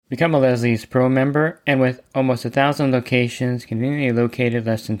Become a Leslie's Pro member, and with almost 1,000 locations conveniently located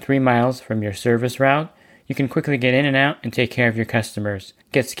less than 3 miles from your service route, you can quickly get in and out and take care of your customers.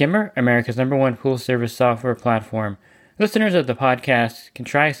 Get Skimmer, America's #1 pool service software platform. Listeners of the podcast can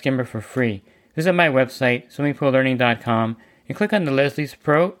try Skimmer for free. Visit my website, swimmingpoollearning.com, and click on the Leslie's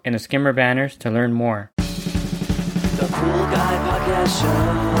Pro and the Skimmer banners to learn more. The Pool Guy Podcast Show.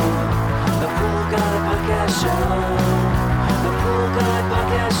 The Pool Guy Podcast Show. The Pool Guy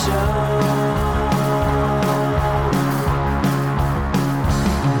Podcast Show.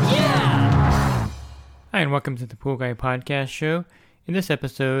 Yeah! Hi, and welcome to the Pool Guy Podcast Show. In this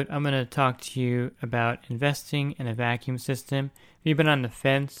episode, I'm going to talk to you about investing in a vacuum system. If you've been on the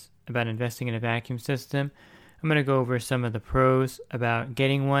fence about investing in a vacuum system, I'm going to go over some of the pros about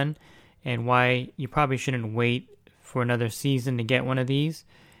getting one and why you probably shouldn't wait for another season to get one of these.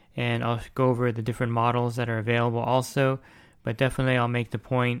 And I'll go over the different models that are available also, but definitely I'll make the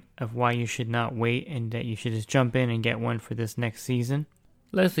point of why you should not wait and that you should just jump in and get one for this next season.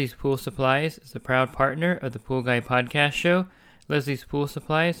 Leslie's Pool Supplies is a proud partner of the Pool Guy Podcast Show. Leslie's Pool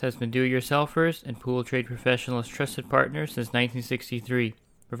Supplies has been do-it-yourselfers and pool trade professionals' trusted partner since 1963,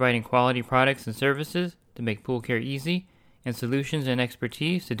 providing quality products and services to make pool care easy and solutions and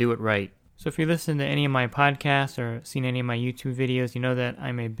expertise to do it right. So if you listen to any of my podcasts or seen any of my YouTube videos, you know that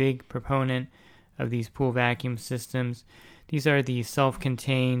I'm a big proponent of these pool vacuum systems. These are the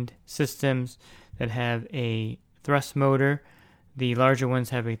self-contained systems that have a thrust motor. The larger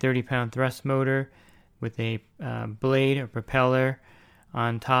ones have a 30-pound thrust motor with a blade or propeller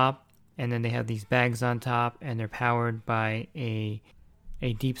on top, and then they have these bags on top, and they're powered by a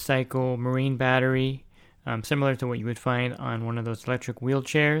deep cycle marine battery, similar to what you would find on one of those electric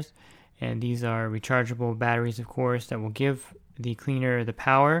wheelchairs. And these are rechargeable batteries, of course, that will give the cleaner the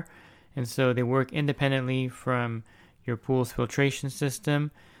power. And so they work independently from your pool's filtration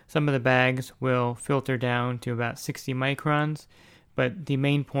system. Some of the bags will filter down to about 60 microns, but the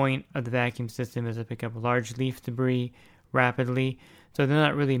main point of the vacuum system is to pick up large leaf debris rapidly. So they're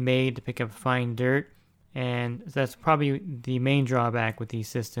not really made to pick up fine dirt. And that's probably the main drawback with these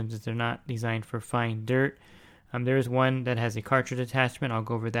systems, is they're not designed for fine dirt. There is one that has a cartridge attachment. I'll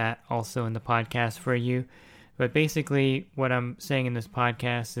go over that also in the podcast for you. But basically, what I'm saying in this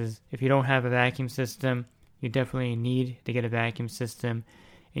podcast is if you don't have a vacuum system, you definitely need to get a vacuum system,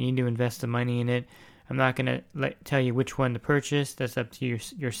 and you need to invest the money in it. I'm not going to tell you which one to purchase. That's up to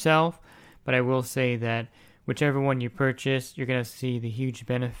yourself. But I will say that whichever one you purchase, you're going to see the huge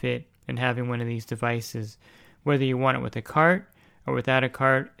benefit in having one of these devices. Whether you want it with a cart or without a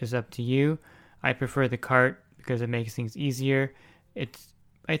cart is up to you. I prefer the cart because it makes things easier. It's,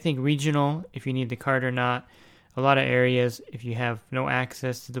 I think, regional if you need the cart or not. A lot of areas, if you have no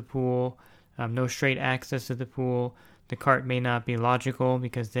access to the pool, no straight access to the pool, the cart may not be logical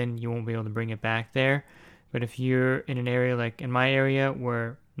because then you won't be able to bring it back there. But if you're in an area like in my area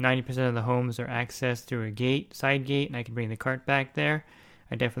where 90% of the homes are accessed through a gate, side gate, and I can bring the cart back there,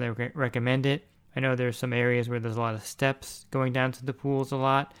 I definitely recommend it. I know there's some areas where there's a lot of steps going down to the pools a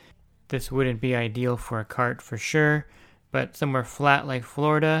lot. This wouldn't be ideal for a cart for sure, but somewhere flat like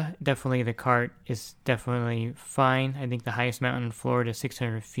Florida, definitely the cart is definitely fine. I think the highest mountain in Florida is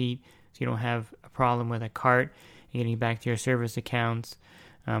 600 feet, so you don't have a problem with a cart and getting back to your service accounts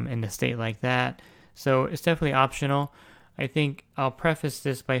in a state like that. So it's definitely optional. I think I'll preface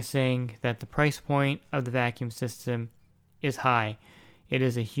this by saying that the price point of the vacuum system is high. It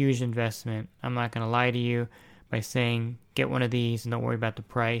is a huge investment. I'm not going to lie to you by saying get one of these and don't worry about the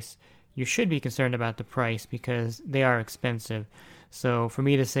price. You should be concerned about the price because they are expensive. So for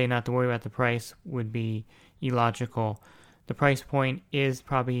me to say not to worry about the price would be illogical. The price point is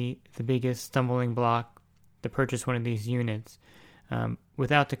probably the biggest stumbling block to purchase one of these units.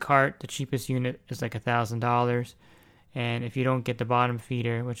 Without the cart, the cheapest unit is like $1,000. And if you don't get the bottom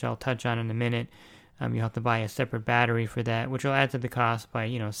feeder, which I'll touch on in a minute, you'll have to buy a separate battery for that, which will add to the cost by,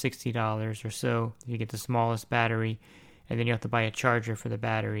 $60 or so if you get the smallest battery. And then you have to buy a charger for the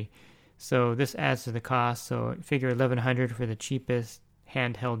battery. So this adds to the cost. So figure $1,100 for the cheapest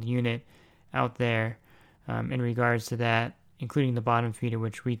handheld unit out there in regards to that, including the bottom feeder,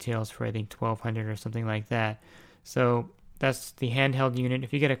 which retails for I think $1,200 or something like that. So that's the handheld unit.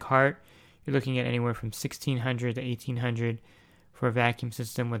 If you get a cart, you're looking at anywhere from $1,600 to $1,800 for a vacuum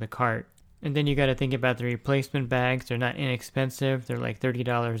system with a cart. And then you got to think about the replacement bags. They're not inexpensive. They're like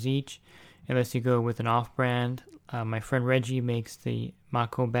 $30 each, unless you go with an off-brand. My friend Reggie makes the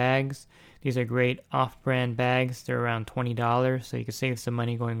Mako bags. These are great off-brand bags. They're around $20, so you can save some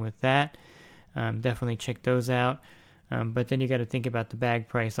money going with that. Definitely check those out. But then you got to think about the bag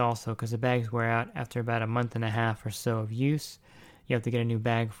price also, because the bags wear out after about a month and a half or so of use. you have to get a new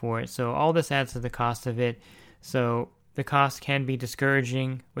bag for it. So all this adds to the cost of it. So the cost can be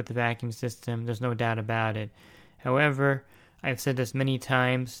discouraging with the vacuum system. There's no doubt about it. However, I've said this many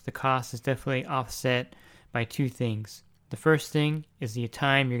times, the cost is definitely offset by two things. The first thing is the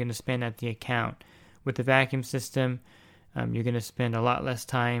time you're going to spend at the account. With the vacuum system, you're going to spend a lot less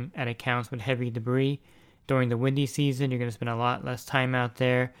time at accounts with heavy debris. During the windy season, you're going to spend a lot less time out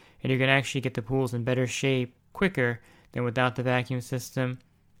there, and you're going to actually get the pools in better shape quicker than without the vacuum system.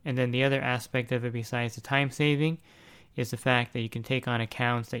 And then the other aspect of it, besides the time saving, is the fact that you can take on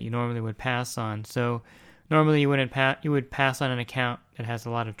accounts that you normally would pass on. So normally you would pass on an account that has a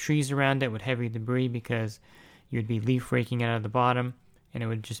lot of trees around it with heavy debris because you would be leaf raking out of the bottom, and it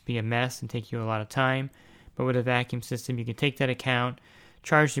would just be a mess and take you a lot of time. But with a vacuum system, you can take that account,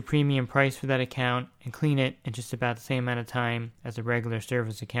 charge the premium price for that account, and clean it in just about the same amount of time as a regular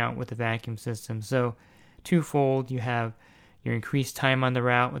service account with the vacuum system. So twofold, you have your increased time on the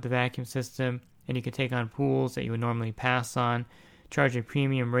route with the vacuum system, and you can take on pools that you would normally pass on, charge a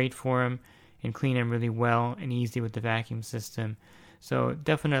premium rate for them, and clean them really well and easy with the vacuum system. So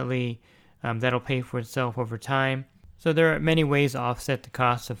definitely that'll pay for itself over time. So there are many ways to offset the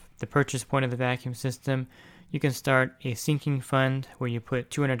cost of the purchase point of the vacuum system. You can start a sinking fund where you put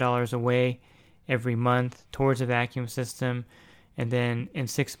 $200 away every month towards a vacuum system, and then in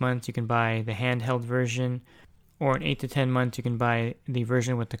 6 months you can buy the handheld version, or in 8 to 10 months you can buy the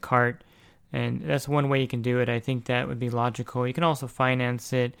version with the cart. And that's one way you can do it. I think that would be logical. You can also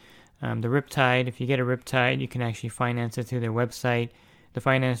finance it. The Riptide, if you get a Riptide, you can actually finance it through their website. The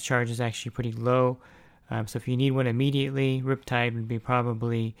finance charge is actually pretty low. So if you need one immediately, Riptide would be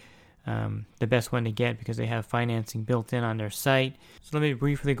probably the best one to get because they have financing built in on their site. So let me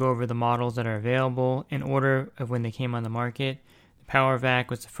briefly go over the models that are available in order of when they came on the market. The Power Vac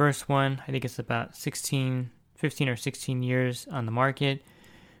was the first one. I think it's about 15 or 16 years on the market,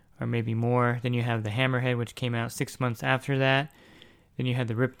 or maybe more. Then you have the Hammerhead, which came out 6 months after that. Then you have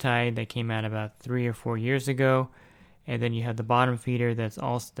the Riptide that came out about 3 or 4 years ago. And then you have the bottom feeder that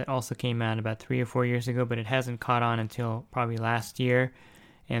also came out about 3 or 4 years ago, but it hasn't caught on until probably last year.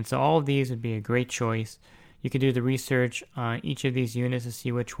 And so all of these would be a great choice. You can do the research on each of these units to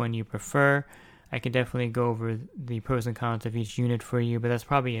see which one you prefer. I can definitely go over the pros and cons of each unit for you, but that's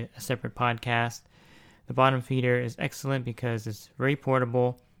probably a separate podcast. The bottom feeder is excellent because it's very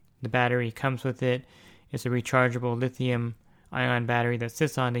portable. The battery comes with it. It's a rechargeable lithium-ion battery that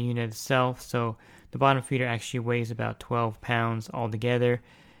sits on the unit itself, so the bottom feeder actually weighs about 12 pounds altogether,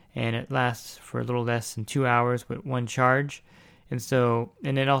 and it lasts for a little less than 2 hours with one charge.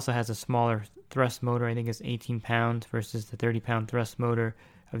 And it also has a smaller thrust motor. I think it's 18 pounds versus the 30-pound thrust motor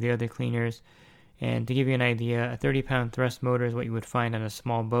of the other cleaners. And to give you an idea, a 30-pound thrust motor is what you would find on a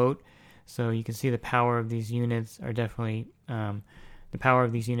small boat. So you can see the power of these units are definitely, the power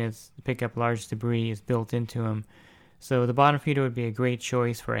of these units to pick up large debris is built into them. So the bottom feeder would be a great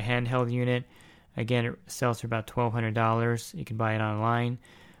choice for a handheld unit. Again, it sells for about $1,200. You can buy it online.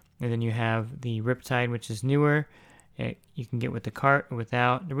 And then you have the Riptide, which is newer. You can get with the cart or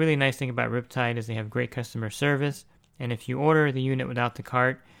without. The really nice thing about Riptide is they have great customer service. And if you order the unit without the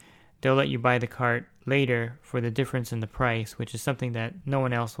cart, they'll let you buy the cart later for the difference in the price, which is something that no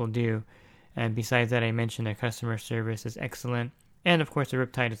one else will do. And besides that, I mentioned their customer service is excellent. And of course, the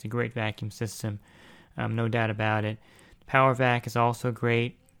Riptide is a great vacuum system. No doubt about it. The Power Vac is also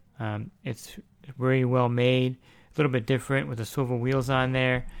great. It's very well made, a little bit different with the swivel wheels on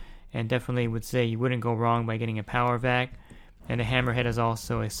there, and definitely would say you wouldn't go wrong by getting a Power Vac. And the Hammerhead is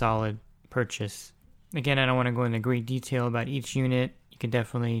also a solid purchase. Again, I don't want to go into great detail about each unit. You can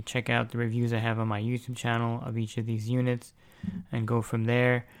definitely check out the reviews I have on my YouTube channel of each of these units and go from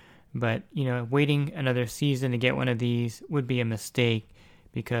there. But, waiting another season to get one of these would be a mistake,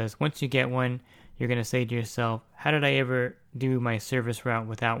 because once you get one, you're going to say to yourself, how did I ever do my service route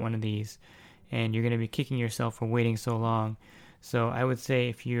without one of these? And you're going to be kicking yourself for waiting so long. So I would say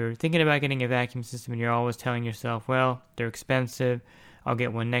if you're thinking about getting a vacuum system and you're always telling yourself, well, they're expensive, I'll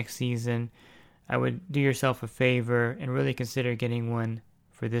get one next season, I would do yourself a favor and really consider getting one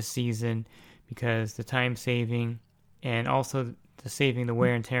for this season, because the time saving and also the saving the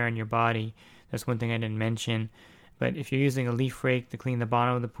wear and tear on your body, that's one thing I didn't mention. But if you're using a leaf rake to clean the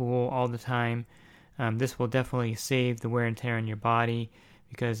bottom of the pool all the time, this will definitely save the wear and tear on your body,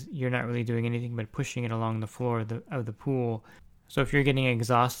 because you're not really doing anything but pushing it along the floor of the pool. So if you're getting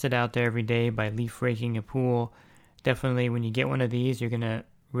exhausted out there every day by leaf raking a pool, definitely when you get one of these, you're going to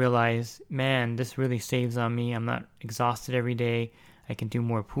realize, man, this really saves on me. I'm not exhausted every day. I can do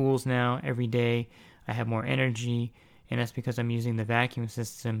more pools now every day. I have more energy, and that's because I'm using the vacuum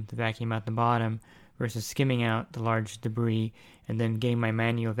system to vacuum out the bottom versus skimming out the large debris and then getting my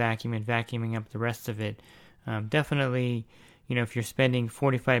manual vacuum and vacuuming up the rest of it. Definitely, if you're spending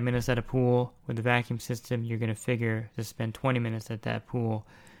 45 minutes at a pool with the vacuum system, you're going to figure to spend 20 minutes at that pool.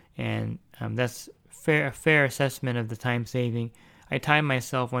 And that's a fair assessment of the time saving. I timed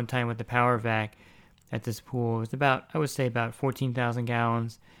myself one time with the power vac at this pool. It was about 14,000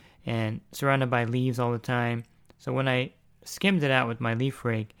 gallons and surrounded by leaves all the time. So when I skimmed it out with my leaf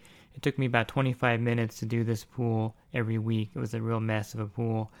rake, it took me about 25 minutes to do this pool every week. It was a real mess of a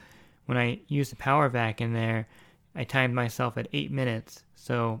pool. When I used the power vac in there, I timed myself at 8 minutes.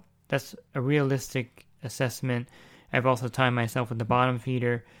 So that's a realistic assessment. I've also timed myself with the bottom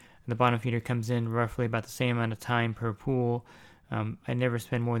feeder. The bottom feeder comes in roughly about the same amount of time per pool. I never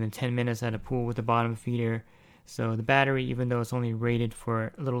spend more than 10 minutes at a pool with the bottom feeder. So the battery, even though it's only rated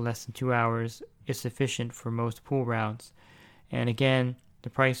for a little less than 2 hours, is sufficient for most pool routes. And again, the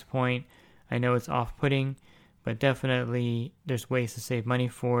price point, I know it's off-putting, but definitely there's ways to save money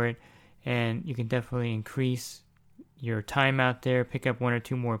for it. And you can definitely increase your time out there, pick up 1 or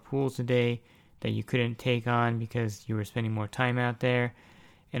 2 more pools a day that you couldn't take on because you were spending more time out there,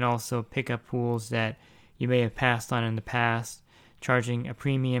 and also pick up pools that you may have passed on in the past, charging a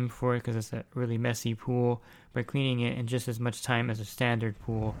premium for it because it's a really messy pool, but cleaning it in just as much time as a standard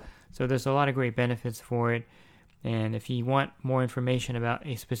pool. So there's a lot of great benefits for it. And if you want more information about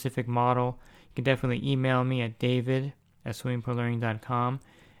a specific model, you can definitely email me at david@swimmingpoollearning.com,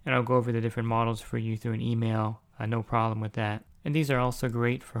 and I'll go over the different models for you through an email. No problem with that. And these are also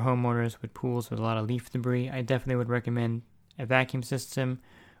great for homeowners with pools with a lot of leaf debris. I definitely would recommend a vacuum system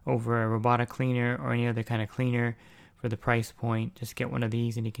over a robotic cleaner or any other kind of cleaner for the price point. Just get one of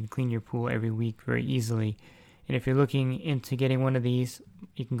these and you can clean your pool every week very easily. And if you're looking into getting one of these,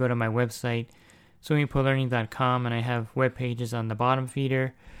 you can go to my website, swimmingpoollearning.com, and I have web pages on the bottom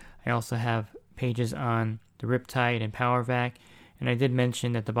feeder. I also have pages on the Riptide and Power Vac. And I did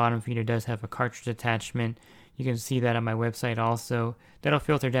mention that the bottom feeder does have a cartridge attachment. You can see that on my website also. That'll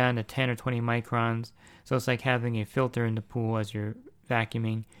filter down to 10 or 20 microns. So it's like having a filter in the pool as you're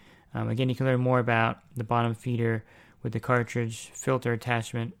vacuuming. Again, you can learn more about the bottom feeder with the cartridge filter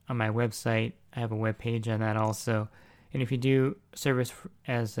attachment on my website. I have a web page on that also. And if you do service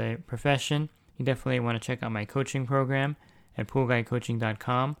as a profession, you definitely want to check out my coaching program at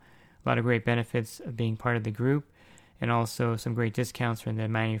poolguycoaching.com. A lot of great benefits of being part of the group, and also some great discounts from the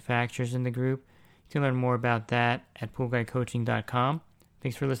manufacturers in the group. You can learn more about that at poolguycoaching.com.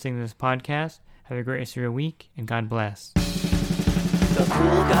 Thanks for listening to this podcast. Have a great rest of your week, and God bless. The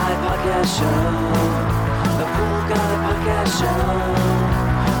Pool Guy Podcast Show. The Pool Guy Podcast Show.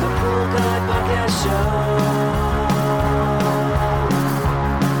 The Pool Guy Podcast Show.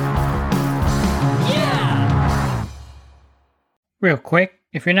 Yeah! Real quick,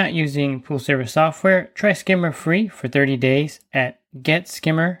 if you're not using pool service software, try Skimmer free for 30 days at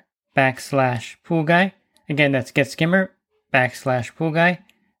getskimmer.com/poolguy. Again, that's getskimmer.com/poolguy.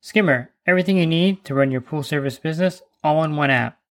 Skimmer, everything you need to run your pool service business all in one app.